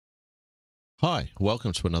Hi,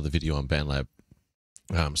 welcome to another video on Bandlab,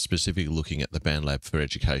 specifically looking at the Bandlab for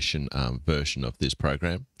Education version of this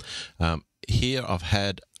program. Here I've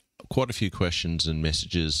had quite a few questions and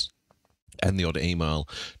messages and the odd email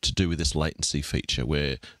to do with this latency feature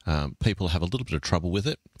where people have a little bit of trouble with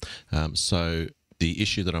it. So the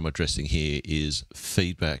issue that I'm addressing here is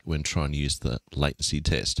feedback when trying to use the latency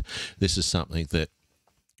test. This is something that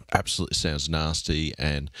absolutely sounds nasty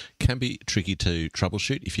and can be tricky to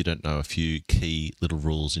troubleshoot if you don't know a few key little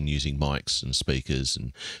rules in using mics and speakers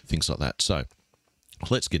and things like that. So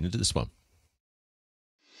let's get into this one.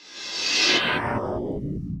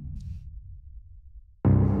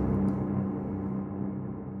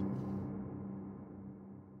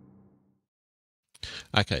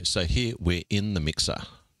 Okay, so here we're in the mixer.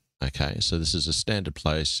 Okay, so this is a standard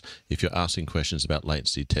place. If you're asking questions about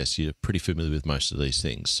latency tests, you're pretty familiar with most of these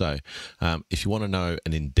things. So if you want to know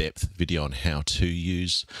an in-depth video on how to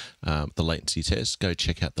use the latency test, go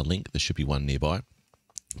check out the link. There should be one nearby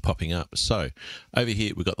popping up. So over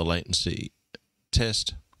here, we've got the latency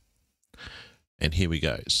test. And here we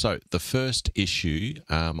go. So the first issue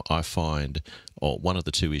I find, or one of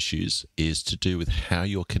the two issues, is to do with how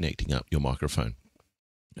you're connecting up your microphone.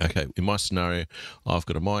 Okay, in my scenario, I've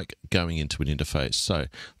got a mic going into an interface. So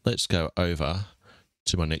let's go over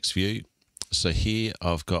to my next view. So here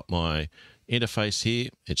I've got my interface here.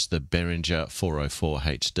 It's the Behringer 404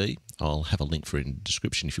 HD. I'll have a link for it in the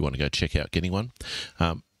description if you want to go check out getting one.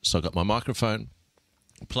 So I've got my microphone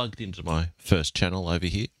plugged into my first channel over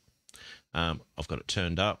here. I've got it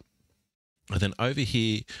turned up. And then over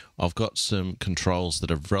here, I've got some controls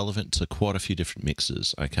that are relevant to quite a few different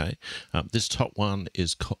mixers, okay? This top one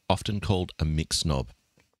is often called a mix knob.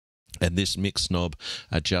 And this mix knob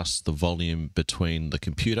adjusts the volume between the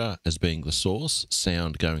computer as being the source,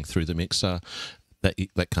 sound going through the mixer,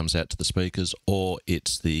 that comes out to the speakers, or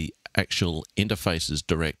it's the actual interface's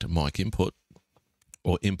direct mic input,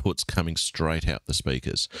 or inputs coming straight out the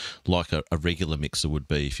speakers, like a regular mixer would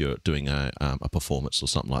be if you're doing a performance or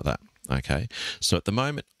something like that. Okay, so at the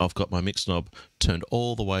moment I've got my mix knob turned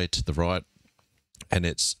all the way to the right, and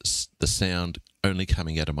it's the sound only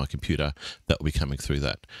coming out of my computer that will be coming through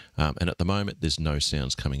that. And at the moment there's no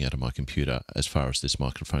sounds coming out of my computer as far as this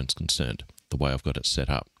microphone's concerned, the way I've got it set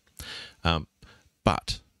up.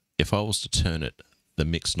 But if I was to turn the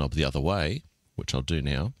mix knob the other way, which I'll do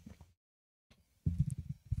now.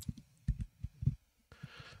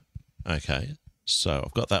 Okay, so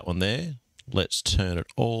I've got that one there. Let's turn it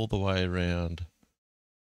all the way around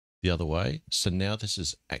the other way. So now this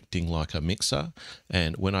is acting like a mixer,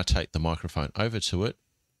 and when I take the microphone over to it,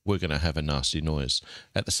 we're going to have a nasty noise.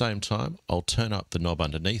 At the same time, I'll turn up the knob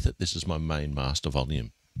underneath it. This is my main master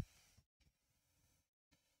volume.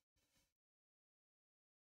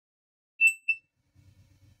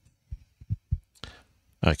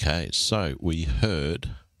 Okay, so we heard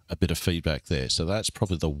a bit of feedback there. So that's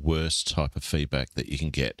probably the worst type of feedback that you can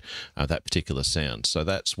get, that particular sound. So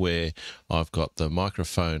that's where I've got the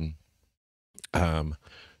microphone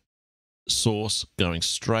source going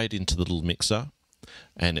straight into the little mixer,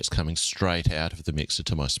 and it's coming straight out of the mixer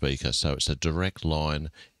to my speaker. So it's a direct line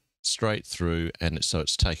straight through, and so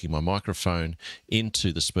it's taking my microphone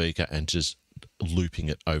into the speaker and just looping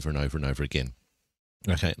it over and over and over again.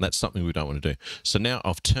 Okay, and that's something we don't want to do. So now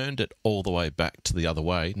I've turned it all the way back to the other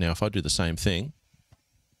way. Now if I do the same thing,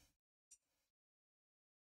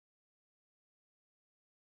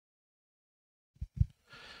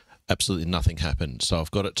 absolutely nothing happened. So I've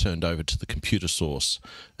got it turned over to the computer source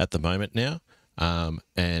at the moment now.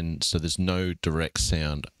 And so there's no direct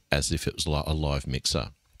sound as if it was a live mixer.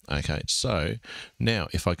 Okay, so now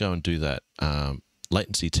if I go and do that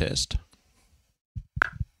latency test,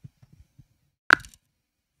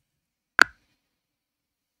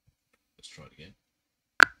 let's try it again.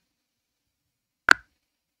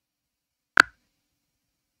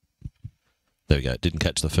 There we go. It didn't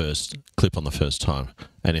catch the first clip on the first time.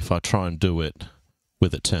 And if I try and do it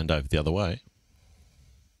with it turned over the other way,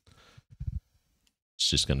 it's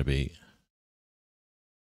just going to be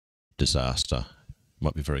disaster.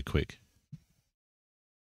 Might be very quick.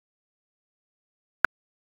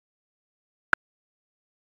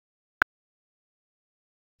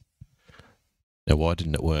 Now, why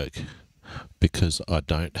didn't it work? Because I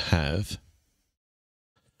don't have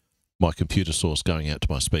my computer source going out to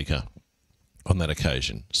my speaker on that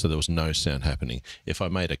occasion. So there was no sound happening. If I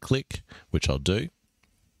made a click, which I'll do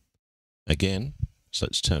again, so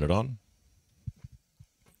let's turn it on,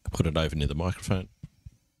 put it over near the microphone.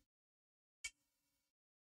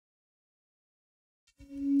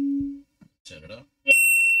 Turn it up.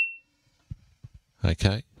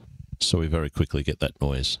 Okay, so we very quickly get that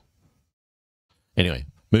noise. Anyway,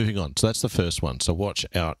 moving on. So that's the first one. So watch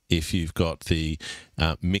out if you've got the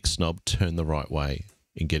mix knob turned the right way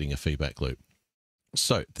in getting a feedback loop.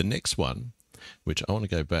 So the next one, which I want to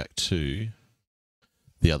go back to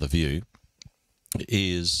the other view,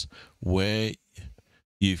 is where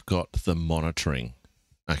you've got the monitoring.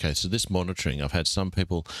 Okay, so this monitoring, I've had some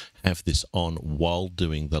people have this on while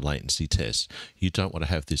doing the latency test. You don't want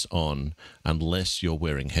to have this on unless you're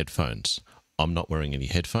wearing headphones. I'm not wearing any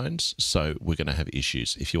headphones, so we're going to have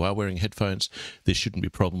issues. If you are wearing headphones, there shouldn't be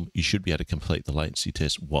a problem. You should be able to complete the latency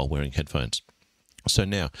test while wearing headphones. So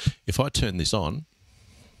now, if I turn this on,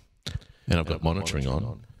 and I've got monitoring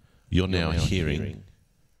on, you're now hearing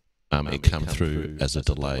it come through as a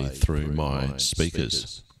delay through my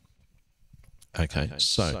speakers. Okay,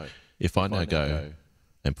 so if I now go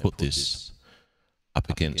and put this up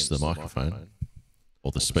against the microphone,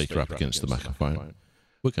 or the speaker up against the microphone,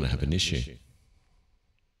 we're going to have an issue.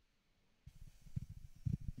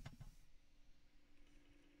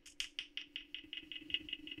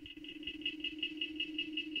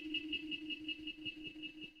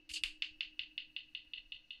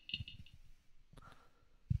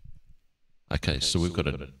 Okay, so we've got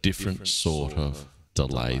a different sort of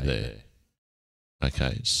delay there.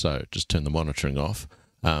 Okay, so just turn the monitoring off.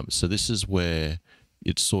 So this is where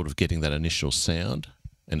it's sort of getting that initial sound,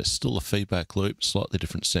 and it's still a feedback loop, slightly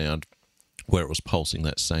different sound, where it was pulsing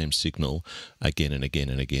that same signal again and again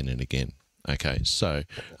and again and again. Okay, so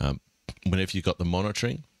whenever you've got the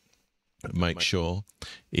monitoring, make sure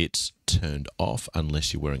it's turned off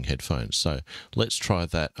unless you're wearing headphones. So let's try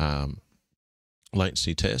that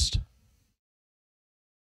latency test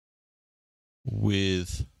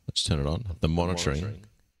with, let's turn it on, the monitoring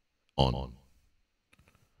on.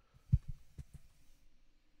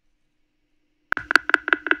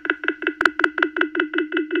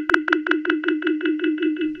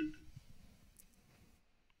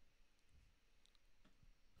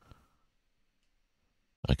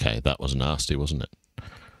 Okay, that was nasty, wasn't it?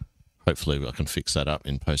 Hopefully I can fix that up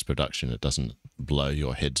in post-production. It doesn't blow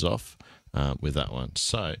your heads off with that one.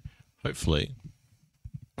 So hopefully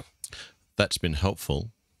that's been helpful.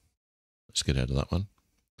 Let's get out of that one.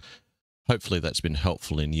 Hopefully that's been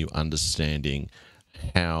helpful in you understanding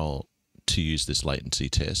how to use this latency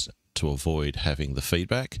test to avoid having the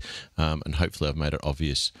feedback. And hopefully I've made it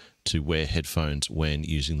obvious to wear headphones when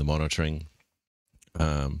using the monitoring.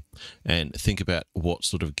 And think about what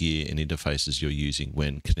sort of gear and interfaces you're using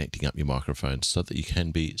when connecting up your microphones so that you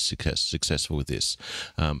can be successful with this.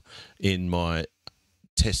 In my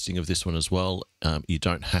testing of this one as well, you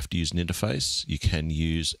don't have to use an interface. You can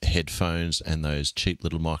use headphones and those cheap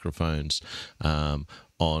little microphones on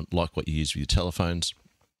like what you use with your telephones.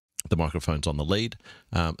 The microphone's on the lead.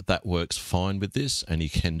 That works fine with this, and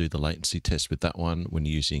you can do the latency test with that one when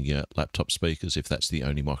you're using your laptop speakers if that's the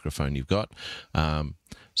only microphone you've got.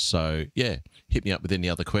 So yeah, hit me up with any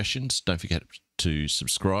other questions. Don't forget to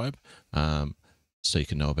subscribe so you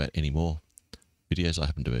can know about any more videos I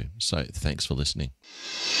happen to do. So thanks for listening.